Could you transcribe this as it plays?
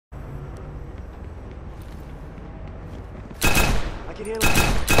I can handle it.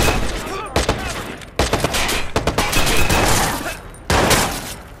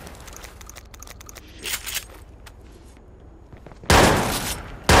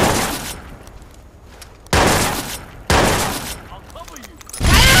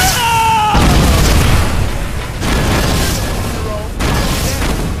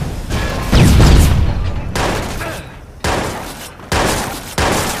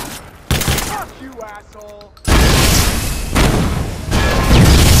 Asshole!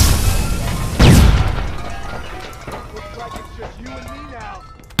 Looks like it's just you and me now.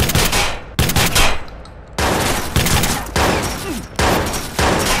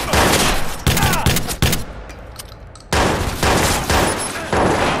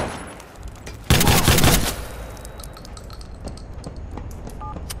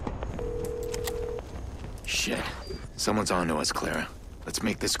 Shit. Someone's onto us, Clara. Let's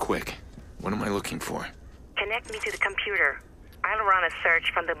make this quick. What am I looking for? Connect me to the computer. I'll run a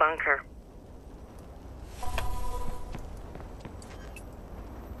search from the bunker.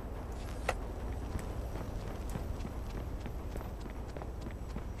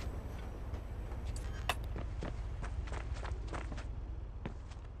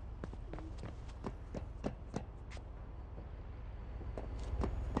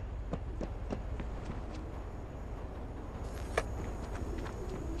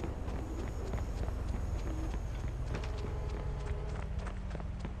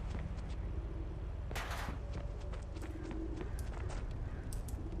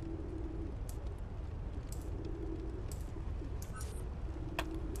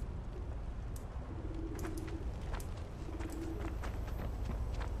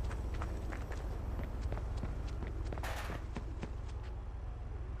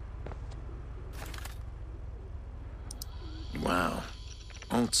 Wow.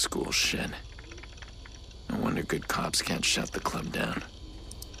 Old school shit. No wonder good cops can't shut the club down.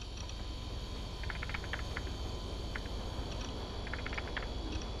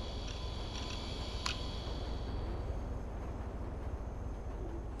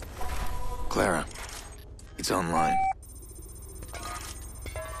 Clara, it's online.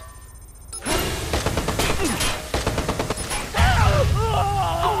 Go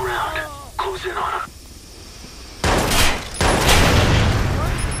around. Close in on him.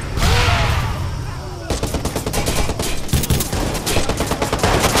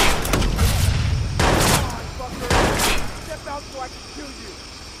 Step out so I can kill you.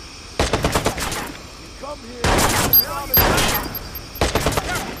 You come here.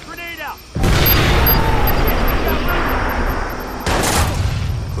 Grenade out.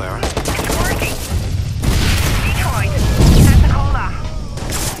 Clara? It's working. Detroit, Pensacola,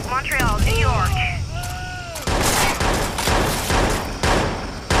 Montreal, New York.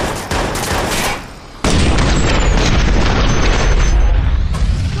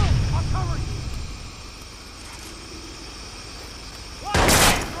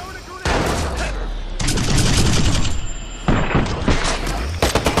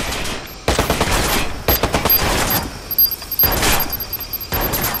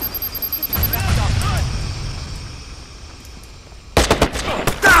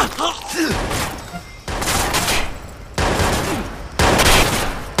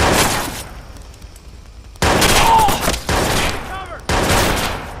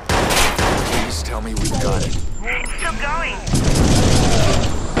 Please tell me we've got it. It's still going.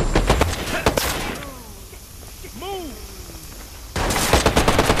 Move!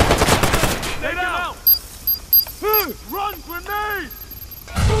 Stay down! Run, grenade!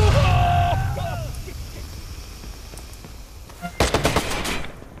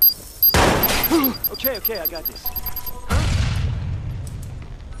 Okay, I got this.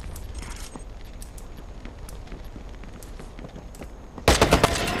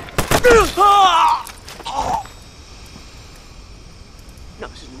 No,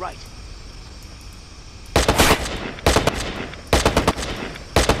 this isn't right.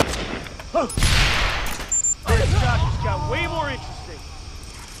 This shot just got way more interesting.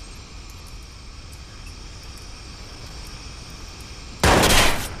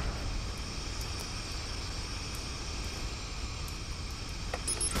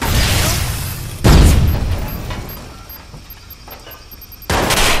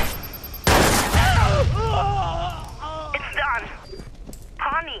 It's done.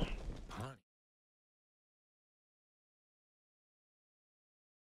 Pawnee.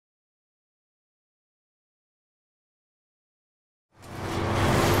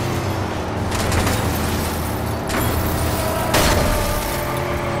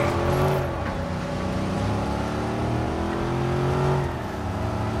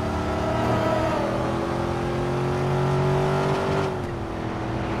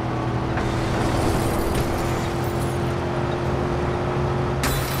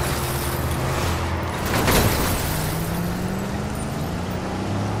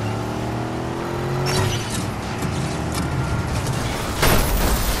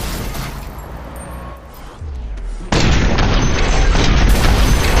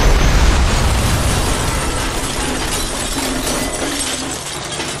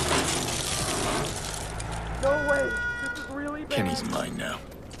 Kenny's mine now.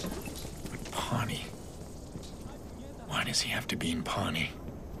 But Pawnee... Why does he have to be in Pawnee?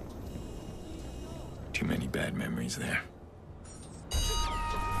 Too many bad memories there.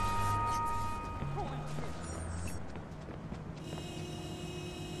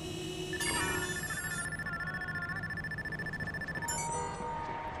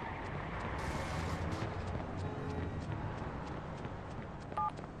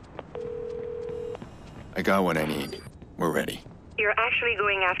 I got what I need. We're ready. You're actually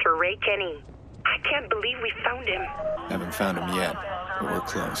going after Ray Kenny. I can't believe we found him. Haven't found him yet, but we're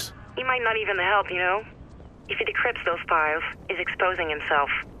close. He might not even help, you know? If he decrypts those files, he's exposing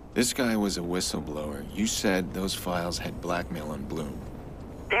himself. This guy was a whistleblower. You said those files had blackmail on Bloom.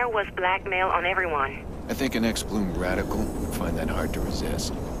 There was blackmail on everyone. I think an ex-Bloom radical would find that hard to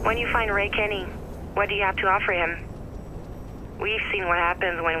resist. When you find Ray Kenny, what do you have to offer him? We've seen what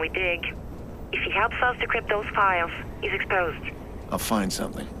happens when we dig. If he helps us decrypt those files, he's exposed. I'll find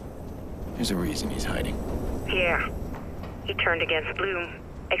something. There's a reason he's hiding. Yeah. He turned against Bloom,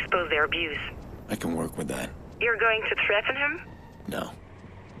 exposed their abuse. I can work with that. You're going to threaten him? No.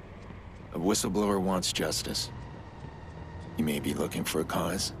 A whistleblower wants justice. He may be looking for a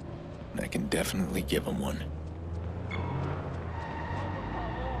cause, and I can definitely give him one.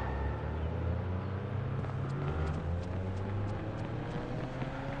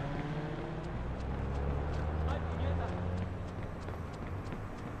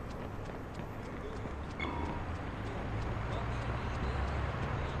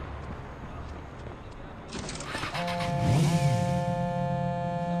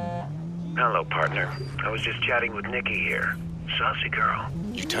 Hello, partner. I was just chatting with Nikki here. Saucy girl.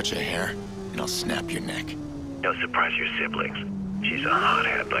 You touch a hair, and I'll snap your neck. No surprise your siblings. She's a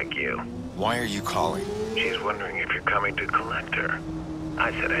hothead like you. Why are you calling? She's wondering if you're coming to collect her.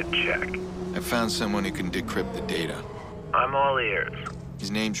 I said I'd check. I found someone who can decrypt the data. I'm all ears. His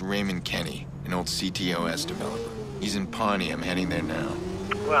name's Raymond Kenny, an old CTOS developer. He's in Pawnee. I'm heading there now.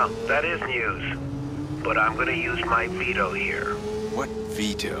 Well, that is news. But I'm gonna use my veto here. What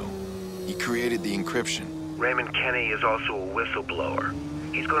veto? He created the encryption. Raymond Kenny is also a whistleblower.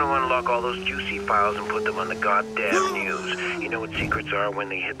 He's gonna unlock all those juicy files and put them on the goddamn news. You know what secrets are when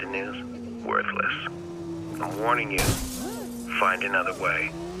they hit the news? Worthless. I'm warning you. Find another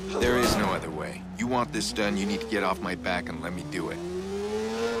way. There is no other way. You want this done, you need to get off my back and let me do it.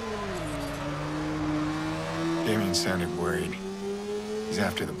 Damien sounded worried. He's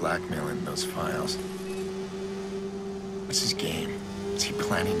after the blackmail in those files. What's his game? What's he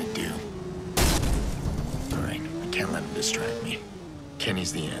planning to do? All right, I can't let him distract me.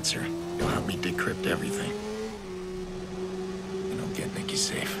 Kenny's the answer. He'll help me decrypt everything. And I'll get Nikki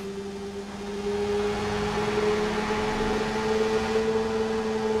safe.